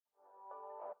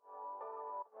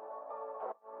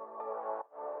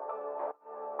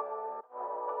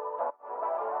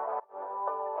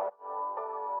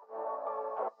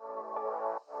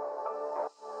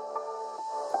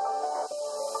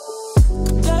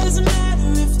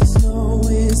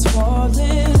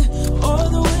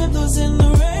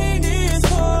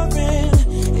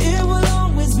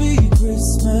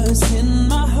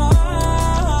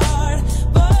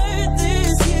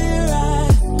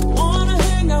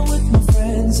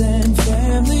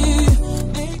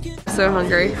So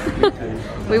hungry.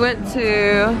 We went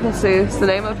to, let's see, is the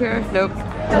name up here? Nope.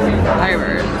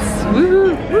 Fireworks.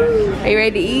 Woo! Are you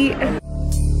ready to eat?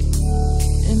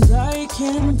 And I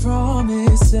can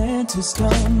promise Santa's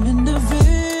coming to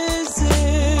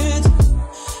visit.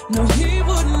 No, he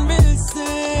wouldn't miss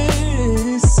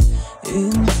this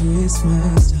in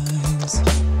Christmas times.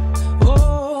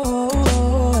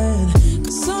 Oh, and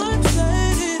the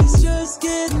sunset is just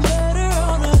getting better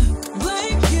on a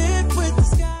blanket with the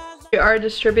sky. We are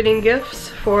distributing gifts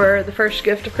for the first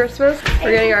gift of Christmas.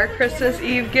 We're getting our Christmas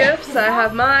Eve gifts. I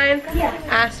have mine.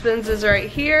 Aspen's is right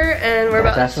here, and we're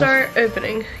about to start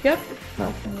opening. Yep.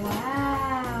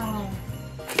 Wow.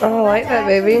 Oh, I like that,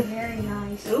 baby. Very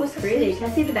nice. Oh, pretty.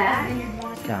 Can I see the back?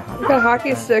 Got a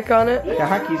hockey stick on it. The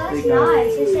hockey stick.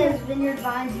 Nice. It says Vineyard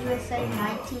Vines USA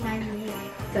 1998.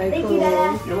 So Thank cool. you,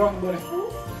 Dad. You're welcome, buddy.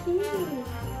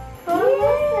 Oh,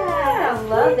 yeah. I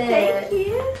love it. Thank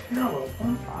you.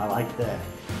 I like that.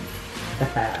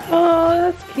 Oh,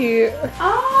 that's cute.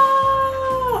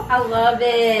 Oh, I love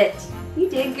it. You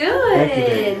did good. Thank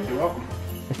you, Dave. You're welcome.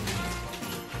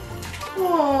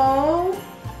 Aww.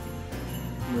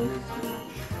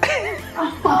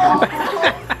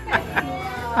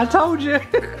 I told you.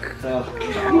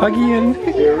 Again.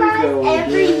 Here we go.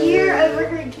 Every year over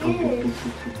her kids.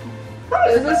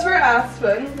 This is for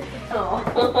Aspen. Oh,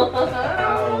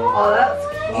 that's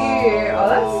cute. Oh,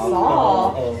 that's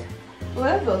soft. Well,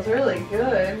 that feels really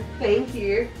good. Thank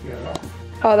you.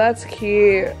 Oh, that's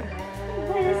cute.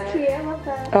 That is cute. I love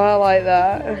that. Oh, I like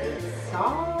that.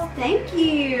 Soft. Thank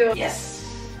you. Yes.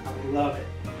 I love it.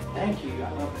 Thank you. I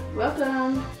love it.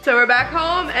 Welcome. So we're back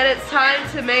home and it's time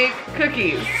to make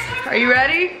cookies. Are you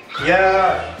ready?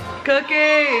 Yeah.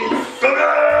 Cookies.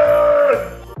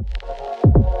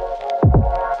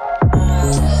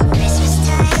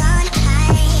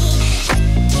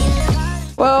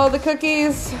 Well, the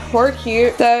cookies were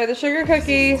cute. So the sugar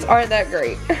cookies aren't that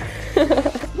great.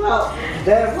 Well,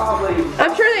 they're probably.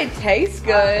 I'm sure they taste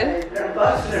good. They're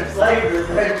busting their flavor,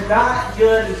 but it's not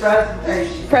good in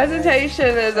presentation.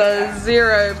 Presentation is a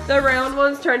 0. The round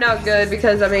ones turned out good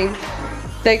because, I mean,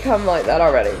 they come like that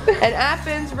already. And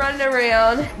Aspen's running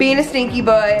around being a stinky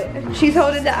butt. She's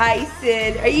holding the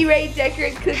icing. Are you ready to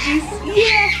decorate cookies?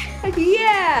 Yeah.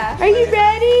 Yeah. Are you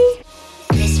ready?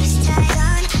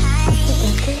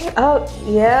 Oh,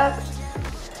 yep.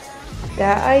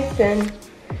 That icing.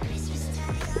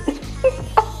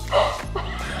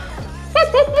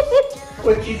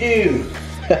 What you do?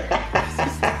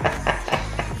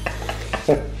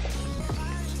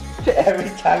 Every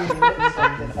time you put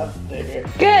something up there.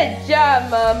 Good job,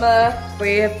 Mama.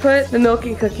 We have put the milk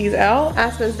and cookies out.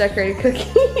 Aspen's decorated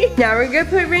cookie. Now we're gonna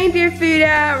put reindeer food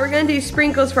out. We're gonna do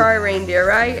sprinkles for our reindeer,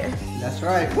 right? That's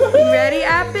right. You ready,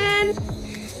 Aspen?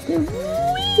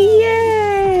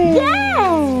 Yay!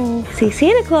 Yay! See,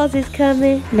 Santa Claus is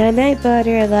coming. Night night,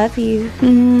 butter. I love you.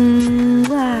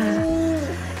 Mwah.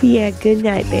 Yeah, good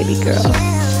night, baby girl.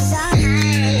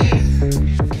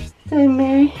 Hey,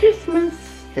 Merry Christmas.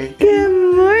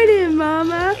 Good morning,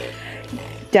 Mama.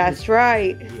 That's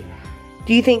right.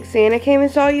 Do you think Santa came and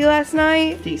saw you last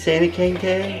night? Think Santa came?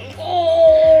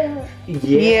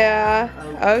 Yeah.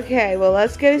 Okay, well,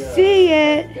 let's go see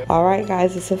it. All right,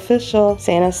 guys, it's official.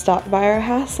 Santa stopped by our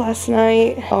house last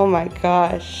night. Oh my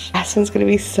gosh. Aspen's gonna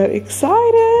be so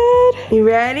excited. You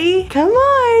ready? Come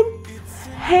on.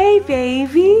 Hey,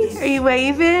 baby. Are you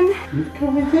waving? Look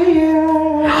over there.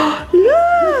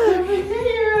 Look. Over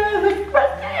there. Look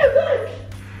right there. Look.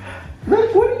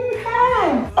 Look, what do you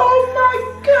have? Oh my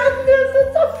goodness,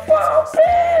 it's a ball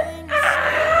pit.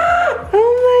 Ah!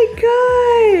 Oh my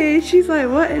gosh. She's like,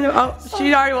 what in the, oh,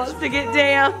 she already wants to get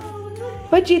down.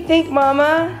 What'd you think,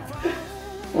 Mama?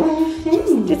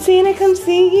 Did Santa come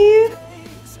see you?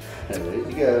 There you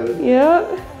go.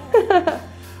 Yep.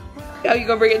 Oh, you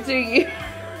gonna bring it to you?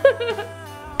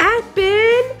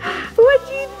 Aspen, what'd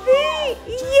you think?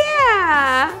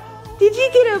 Yeah. Did you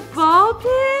get a ball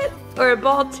pit or a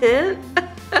ball tent?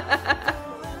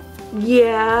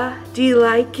 Yeah. Do you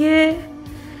like it?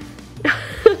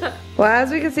 Well,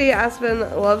 as we can see, Aspen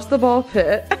loves the ball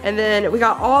pit. And then we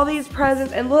got all these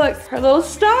presents, and look, her little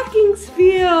stockings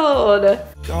filled.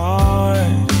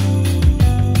 God,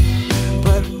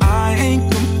 but I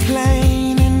ain't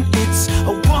complaining. It's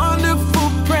a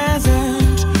wonderful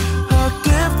present, a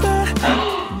gift that.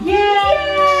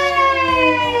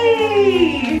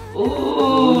 Yay!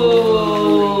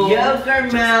 Ooh,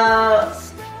 yogurt milk.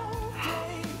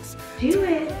 Do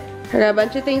it. I got a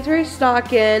bunch of things for her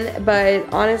stocking,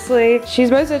 but honestly, she's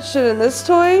most interested in this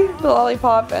toy, the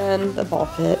lollipop, and the ball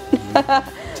pit.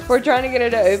 We're trying to get her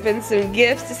to open some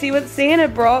gifts to see what Santa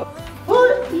brought.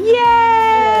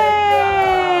 Yay!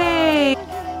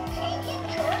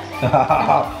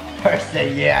 First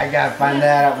thing, yeah, I gotta find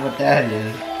out what that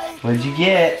is. What'd you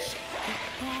get?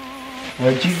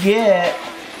 What'd you get?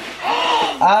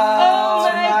 Oh,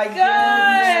 my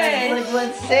goodness! Look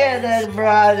what Santa's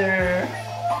brother.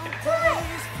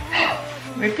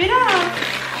 Rip it off.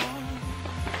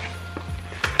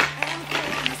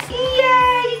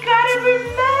 Yay, you got a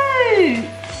remote.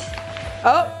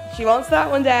 Oh, she wants that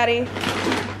one, Daddy.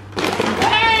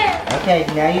 Okay,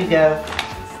 now you go.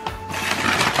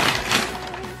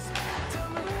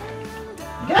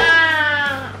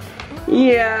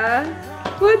 Yeah.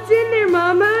 What's in there,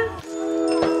 Mama?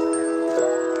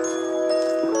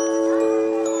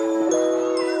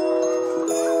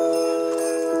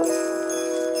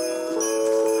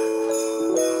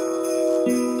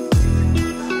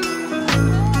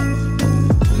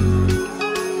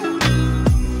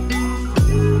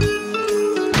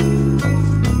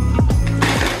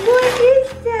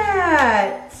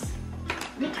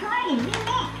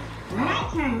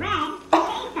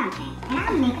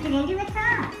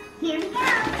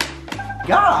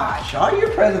 Gosh, all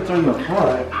your presents are in the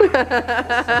front.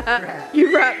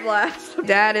 You rap blast.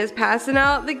 Dad is passing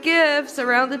out the gifts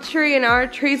around the tree and our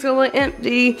tree's gonna look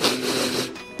empty.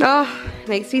 Oh,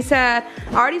 makes me sad.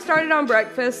 I already started on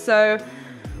breakfast, so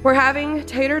we're having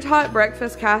tater tot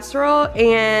breakfast casserole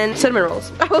and cinnamon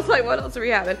rolls. I was like, what else are we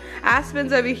having?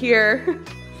 Aspen's over here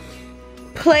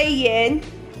playing.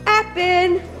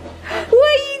 Appen, what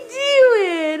are you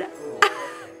doing?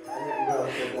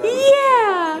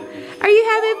 Yeah. Are you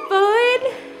having fun?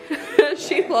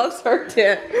 She loves her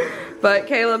tent. But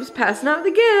Caleb's passing out the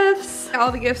gifts.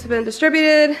 All the gifts have been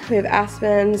distributed. We have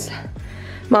Aspen's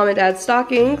mom and dad's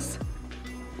stockings,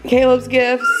 Caleb's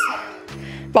gifts,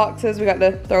 boxes we got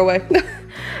to throw away,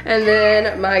 and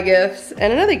then my gifts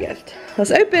and another gift.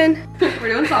 Let's open.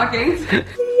 We're doing stockings.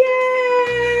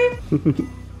 Yay!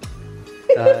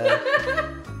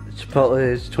 Chipotle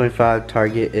is 25,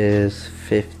 Target is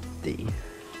 50.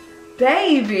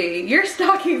 Baby, your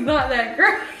stocking's not that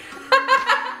great.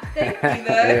 Thank you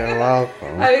though. You're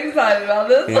welcome. I'm excited about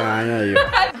this. Yeah, I know you.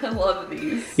 I love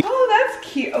these. Oh, that's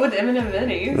cute. Oh, with M&M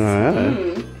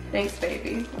minis. Thanks,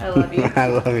 baby. I love you. I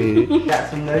love you.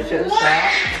 Got some no show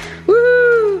sauce.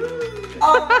 Woo!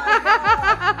 Oh my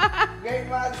god! Great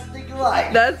minds think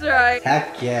alike. That's right.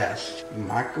 Heck yes.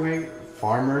 Microwave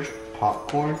farmer's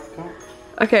popcorn.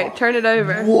 Okay, turn it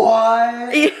over.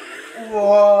 What?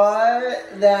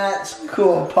 What? That's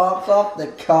cool. Pops off the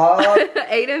cob.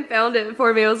 Aiden found it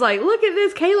for me. I was like, look at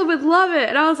this. Caleb would love it.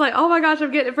 And I was like, oh my gosh,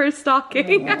 I'm getting it for his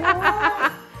stocking.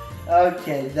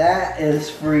 Okay, that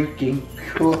is freaking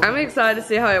cool. I'm excited to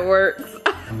see how it works.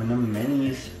 M&M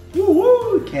minis.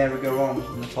 Woo-woo! Can't ever go wrong.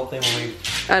 This whole thing will be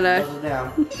I know.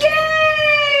 down.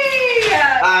 Yay!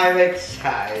 I'm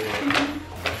excited.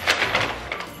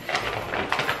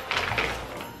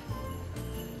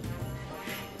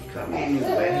 Come in, you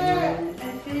baby. I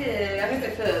did. I think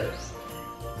it fits.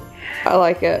 I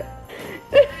like it.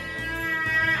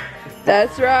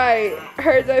 That's right.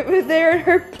 Hers over there and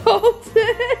her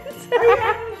bolted.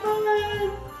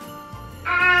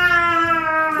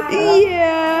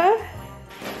 Yeah.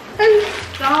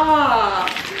 Stop.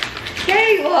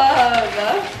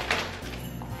 Caleb.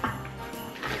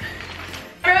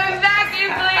 From a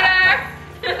vacuum cleaner.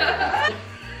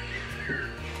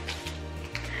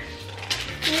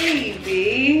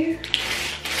 Baby.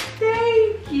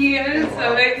 Thank you. I'm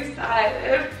so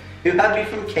excited. Who had me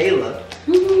from Kayla?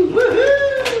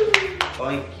 Woohoo!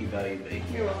 Thank you, baby.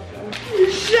 You're welcome.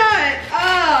 Shut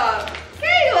up!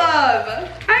 Caleb!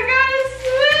 I got a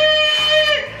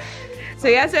switch! So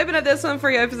he has to open up this one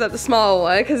before he opens up the small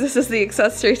one, because this is the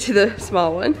accessory to the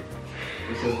small one.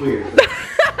 This is weird.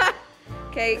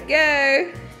 Okay,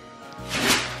 go.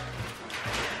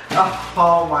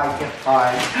 Oh my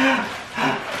god.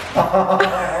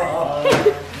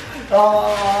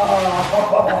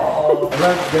 Oh,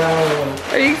 let's go.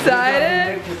 Are you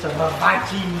excited? Make some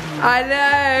hibachi. I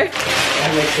know.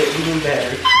 That makes it even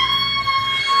better.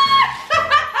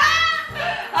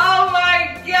 Oh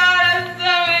my god, I'm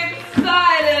so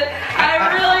excited. I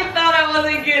really thought I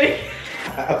wasn't getting it.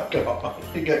 Oh god,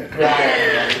 you got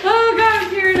crying. Oh god, I'm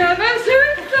tearing up. I'm so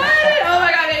excited. Oh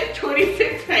my god, it's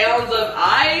 26 pounds of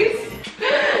ice.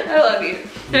 I love you.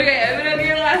 Okay, open up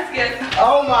your last gift.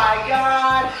 Oh my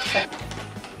god.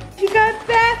 You got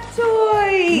bath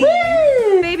toys.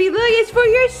 Woo! Baby, look, it's for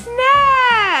your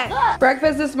snack.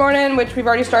 Breakfast this morning, which we've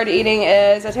already started eating,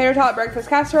 is a tater tot breakfast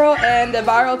casserole and the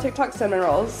viral TikTok cinnamon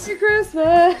rolls. For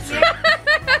Christmas.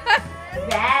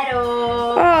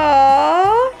 Rattle.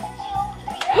 Aww.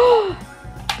 Oh,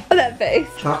 that face.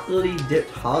 Chocolatey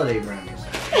dipped holiday brownies.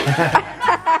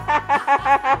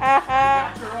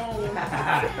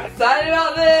 Excited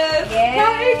about this. Yeah.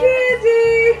 Cotton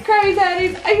candy. Krabby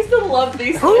Patties. I used to love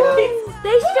these things.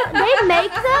 They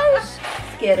make those?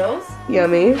 Skittles.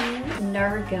 Yummy.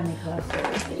 Nerd gummy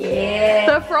clusters. Yeah.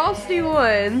 The frosty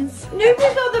ones. New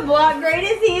Kids on the Block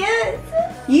greatest hits.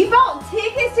 You bought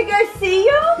tickets to go see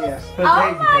them? Yes. Oh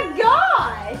my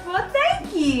gosh. Well,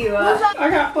 thank you. I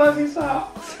got fuzzy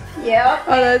socks. Yep.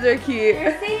 Oh, those are cute.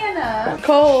 You're seeing us.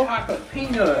 Cole. Chocolate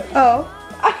peanut. Oh.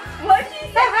 What'd you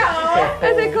say, Cole?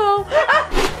 I said Cole.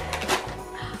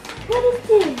 What is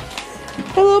this?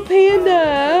 A little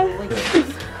panda.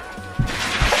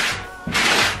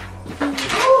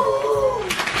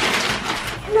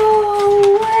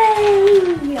 No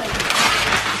way!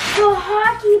 The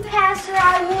hockey passer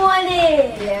I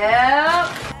wanted! Yep.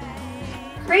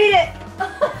 Read it.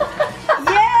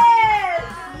 Yes.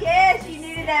 Yes, you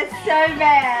needed that so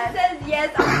bad. It says yes,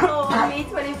 Uncle. Me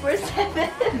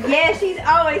 24/7. Yeah, she's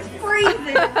always freezing.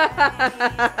 It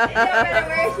don't matter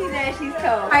where she's at, she's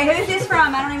cold. Alright, who's this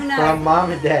from? I don't even know. From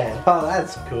Mom and Dad. Oh,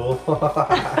 that's cool.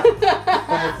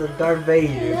 That's a Darth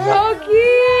Vader. So cute.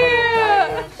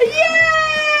 Yay!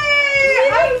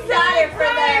 I'm excited for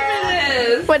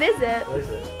that. What is it? What is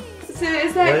it? So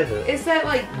is What is it? that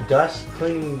like Dust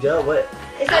cleaning gel? What?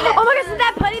 It's Oh my gosh, is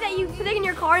that putty that you stick in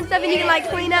your car and stuff and you can like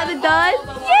clean out the dust?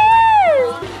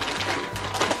 Yes!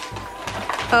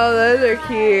 oh, those are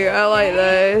cute. I like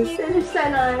those. Those are so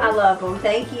nice. I love them.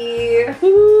 Thank you.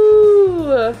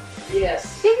 Ooh.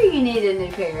 Yes. Maybe you need a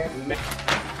new pair.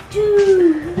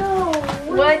 Dude, no.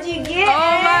 What'd you get?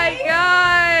 Oh my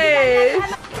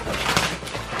gosh.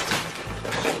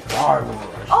 Star Wars.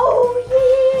 Oh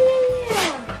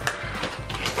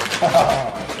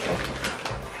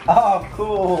Oh,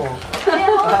 cool.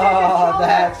 Oh,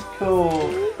 that's cool.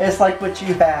 It's like what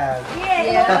you have. yeah!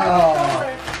 Yeah.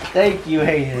 Oh, thank you,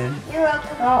 Hayden. You're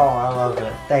welcome. Oh, I love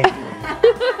it. Thank you.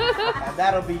 And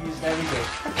that'll be used every day.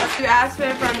 You asked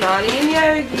me from Nani and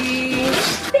Yogi.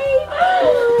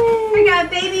 I got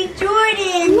baby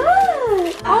Jordan.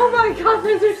 Look! Oh my god,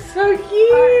 those are so Aren't they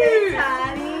cute.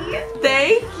 tiny?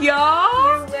 Thank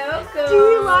y'all. You're welcome. Do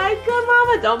you like them,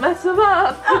 Mama? Don't mess them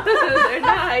up. They're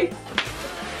nice.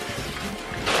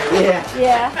 Yeah.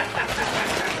 Yeah.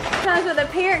 Sometimes with a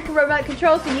parent can remote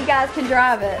control so you guys can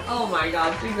drive it. Oh my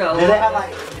god, you go. Do they have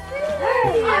like?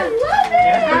 I love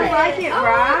it! I like it,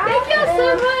 right? Thank you so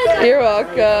much! You're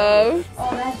welcome. Oh,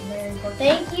 that's very cool.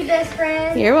 Thank you, best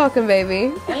friend. You're welcome,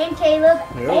 baby. And Caleb.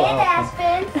 You're and welcome.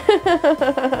 Aspen.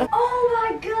 Oh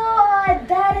my god,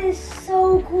 that is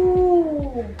so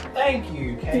cool. Thank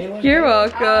you, Kayla. You're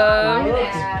welcome. Look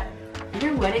at that.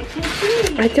 You're what it can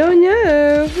I don't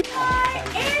know.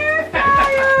 Air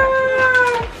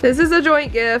fryer. This is a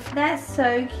joint gift. That's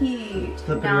so cute.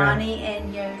 Flip it around. Nani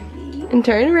and Yogi. And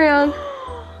turn around.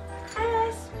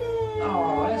 Aspen.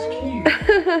 Oh, that's cute.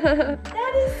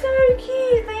 That is so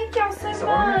cute. Thank y'all so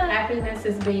much. Happiness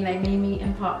is being a Mimi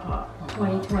and Pop Pop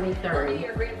 2023.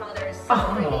 Your grandfather's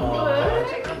Oh.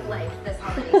 check of life this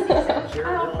holiday season.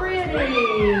 Oh,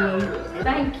 pretty.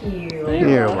 Thank you.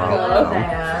 You're I love welcome.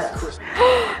 that.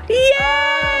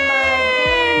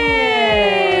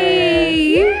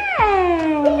 Yay!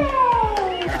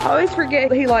 I always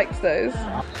forget he likes those.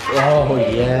 Oh,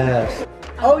 yes.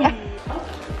 Oh, yeah.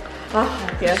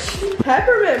 Oh, yes.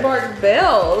 Peppermint bark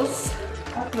bells.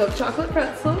 Milk chocolate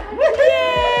pretzel.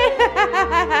 Yay!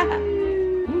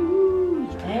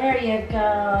 There you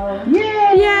go.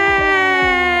 Yay!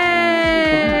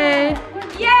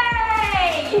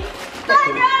 Yay!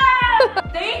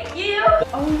 Thank you.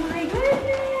 Oh my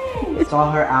goodness. It's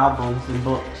all her albums and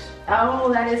books.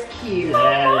 Oh, that is cute.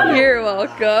 You're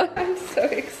welcome. I'm so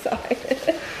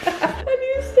excited. A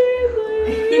new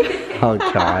Stanley. Oh,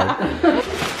 God.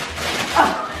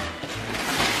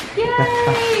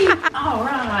 Yay! All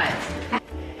right.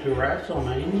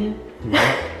 WrestleMania?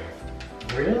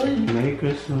 Really? Merry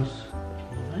Christmas.